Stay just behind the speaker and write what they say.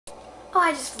Oh,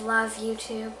 I just love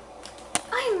YouTube.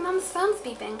 Oh, my mom's phone's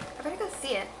beeping. I better go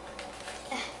see it.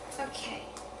 Okay.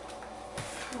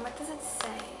 What does it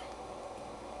say?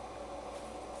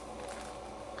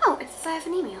 Oh, it says I have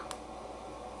an email.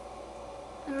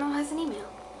 My mom has an email.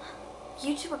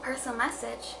 YouTube a personal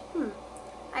message.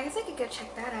 I guess I could go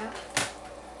check that out.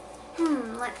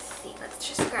 Let's see. Let's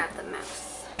just grab the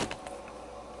mouse.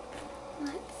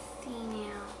 Let's see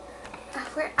now.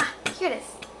 Here it is.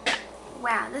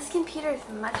 Wow, this computer is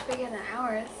much bigger than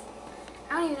ours.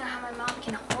 I don't even know how my mom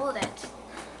can hold it.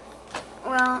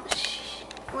 Well,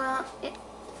 it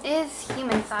is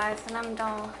human sized and I'm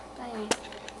dull. But anyway,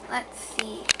 let's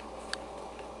see.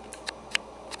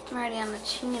 I'm already on the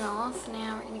channel, so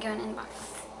now we're gonna go in inbox.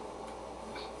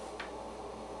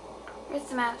 Where's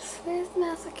the mouse? Where's the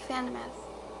mouse? I found the mouse.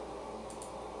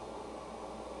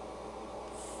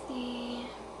 Let's see.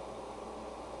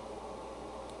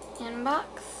 Inbox.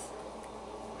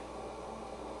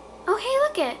 Oh, hey,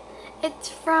 look it. It's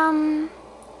from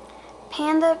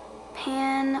Panda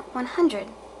Pan 100.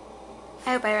 I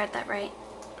hope I read that right.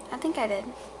 I think I did.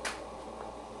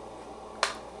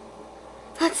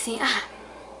 Let's see.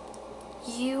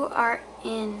 You are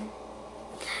in.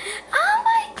 Oh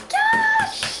my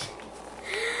gosh!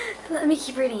 Let me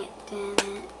keep reading it.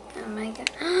 Oh my god.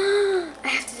 I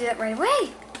have to do that right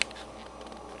away.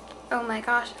 Oh my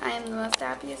gosh, I am the most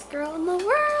happiest girl in the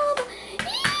world.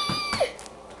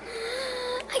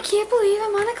 I can't believe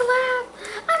I'm on a collab.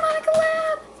 I'm on a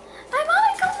collab. I'm on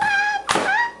a collab.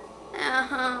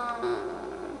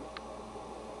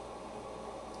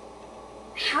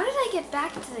 How did I get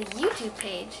back to the YouTube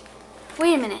page?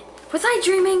 Wait a minute. Was I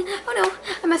dreaming? Oh no,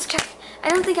 I must check. I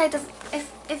don't think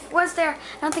if it was there,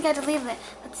 I don't think I deleted it.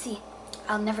 Let's see.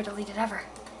 I'll never delete it ever.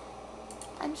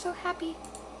 I'm so happy.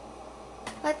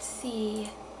 Let's see.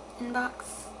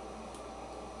 Inbox.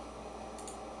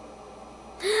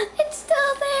 It's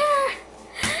still there.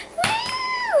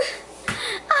 Woo!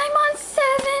 I'm on 7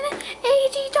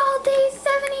 AG Doll Day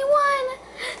 71.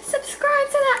 Subscribe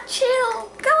to that channel.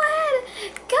 Go ahead.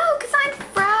 Go, because I'm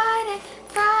Friday.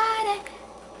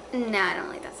 No, I don't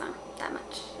like that song that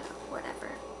much. So whatever.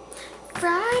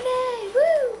 Friday.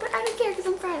 Woo! But I don't care because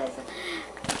I'm Friday. So.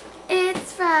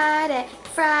 It's Friday.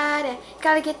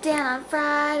 Gotta get down on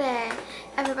Friday.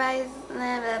 Everybody's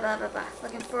blah, blah, blah, blah, blah.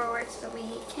 Looking forward to the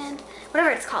weekend.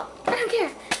 Whatever it's called. I don't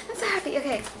care. I'm so happy.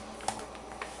 Okay.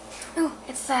 Oh,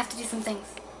 it says I have to do some things.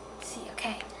 Let's see,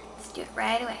 okay. Let's do it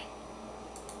right away.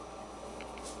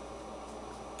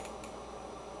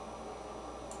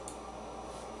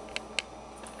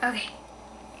 Okay.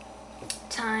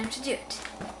 Time to do it.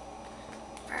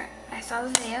 Alright, I saw the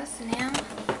video, so now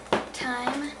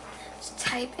time to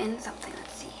type in something.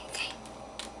 Let's see. Okay.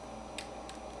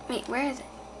 Wait, where is it?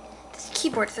 This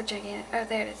keyboard is so gigantic. Oh,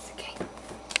 there it is. Okay.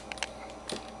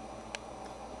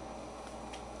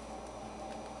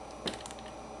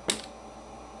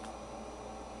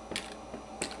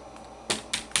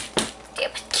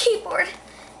 Stupid keyboard.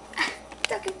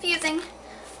 So confusing.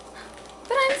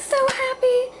 But I'm so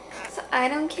happy. So I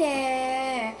don't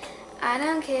care. I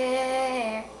don't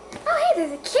care. Oh, hey,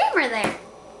 there's a camera there.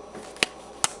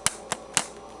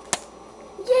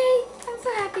 Yay, I'm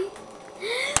so happy.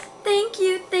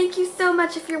 Thank you so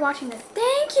much if you're watching this.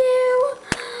 Thank you.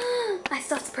 I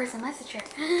still have to personal message her.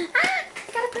 I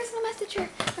got a personal message her.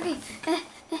 Okay.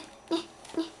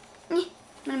 I'm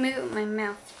gonna move it with my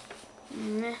mouth.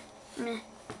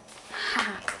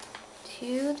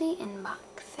 To the inbox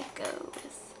it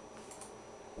goes.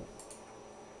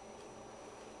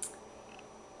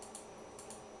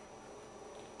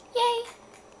 Yay.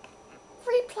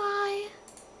 Reply.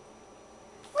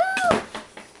 Woo!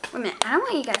 Wait a minute, I don't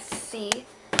want you guys to see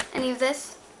any of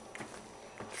this.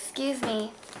 Excuse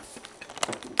me.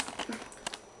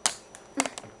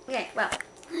 Okay, well.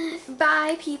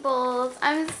 Bye, peoples.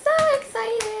 I'm so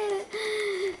excited.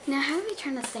 Now, how do we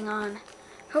turn this thing on?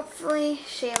 Hopefully,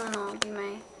 Shaylin will be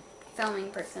my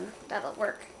filming person. That'll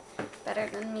work better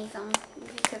than me filming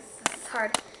because this is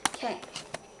hard. Okay.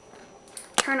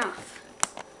 Turn off.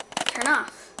 Turn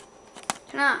off.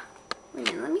 Turn off. Wait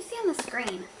a minute, let me see on the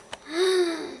screen.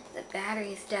 The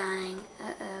battery's dying.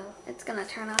 Uh-oh. It's gonna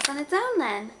turn off on its own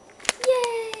then.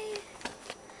 Yay!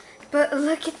 But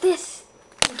look at this.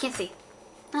 You can't see.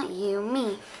 Not you,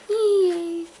 me.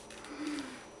 Yay!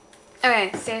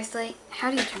 Okay, seriously,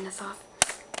 how do you turn this off?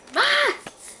 Ah!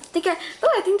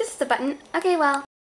 I think this is the button. Okay, well.